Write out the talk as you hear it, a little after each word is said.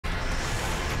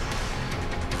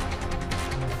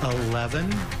11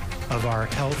 of our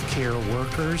healthcare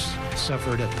workers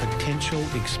suffered a potential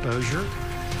exposure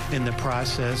in the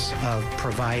process of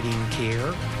providing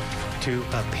care to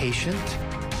a patient.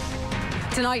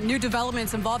 Tonight, new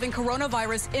developments involving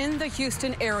coronavirus in the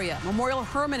Houston area. Memorial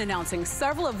Hermann announcing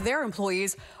several of their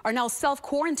employees are now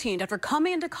self-quarantined after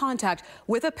coming into contact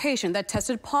with a patient that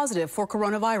tested positive for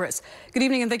coronavirus. Good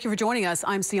evening and thank you for joining us.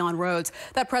 I'm Sion Rhodes.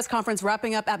 That press conference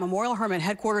wrapping up at Memorial Hermann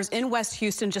headquarters in West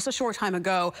Houston just a short time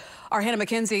ago. Our Hannah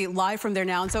McKenzie live from there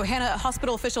now. And so Hannah,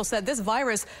 hospital officials said this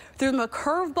virus threw them a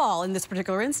curveball in this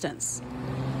particular instance.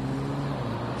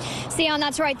 Sion,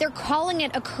 that's right. They're calling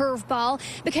it a curveball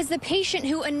because the patient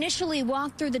who initially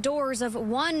walked through the doors of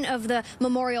one of the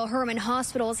Memorial Hermann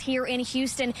hospitals here in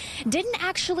Houston didn't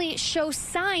actually show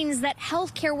signs that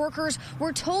healthcare workers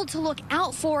were told to look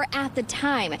out for at the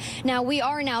time. Now, we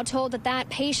are now told that that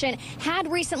patient had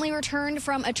recently returned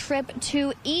from a trip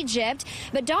to Egypt,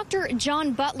 but Dr.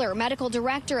 John Butler, medical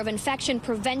director of infection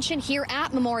prevention here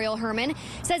at Memorial Hermann,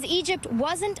 says Egypt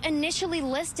wasn't initially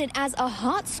listed as a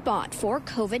hot spot for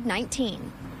COVID-19.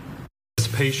 This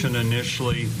patient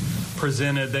initially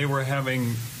presented, they were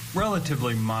having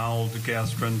relatively mild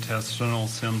gastrointestinal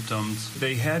symptoms.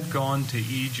 They had gone to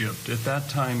Egypt. At that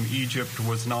time, Egypt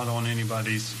was not on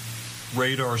anybody's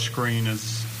radar screen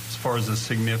as far as a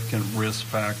significant risk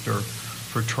factor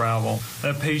for travel.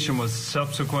 That patient was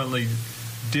subsequently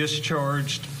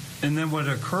discharged. And then what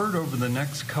occurred over the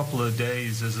next couple of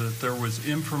days is that there was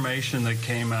information that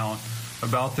came out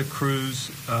about the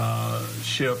cruise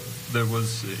ship that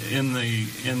was in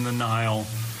the Nile.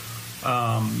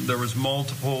 There was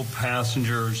multiple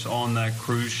passengers on that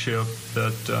cruise ship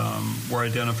that were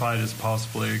identified as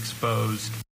possibly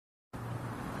exposed.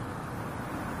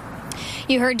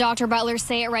 You heard Dr. Butler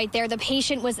say it right there. The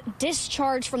patient was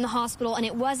discharged from the hospital, and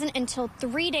it wasn't until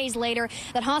 3 days later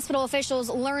that hospital officials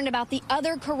learned about the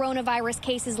other coronavirus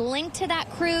cases linked to that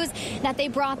cruise that they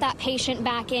brought that patient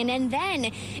back in. And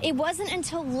then it wasn't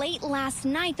until late last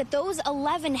night that those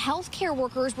 11 healthcare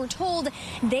workers were told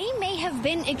they may have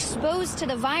been exposed to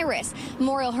the virus.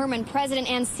 Memorial Hermann President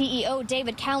and CEO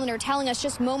David Callender telling us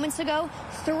just moments ago,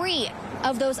 3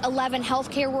 of those 11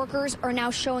 healthcare workers are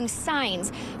now showing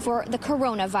signs for the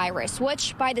coronavirus,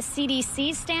 which by the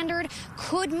CDC standard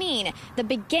could mean the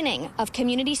beginning of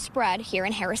community spread here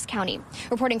in Harris County.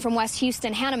 Reporting from West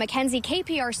Houston, Hannah McKenzie,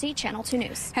 KPRC Channel 2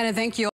 News. Hannah, thank you.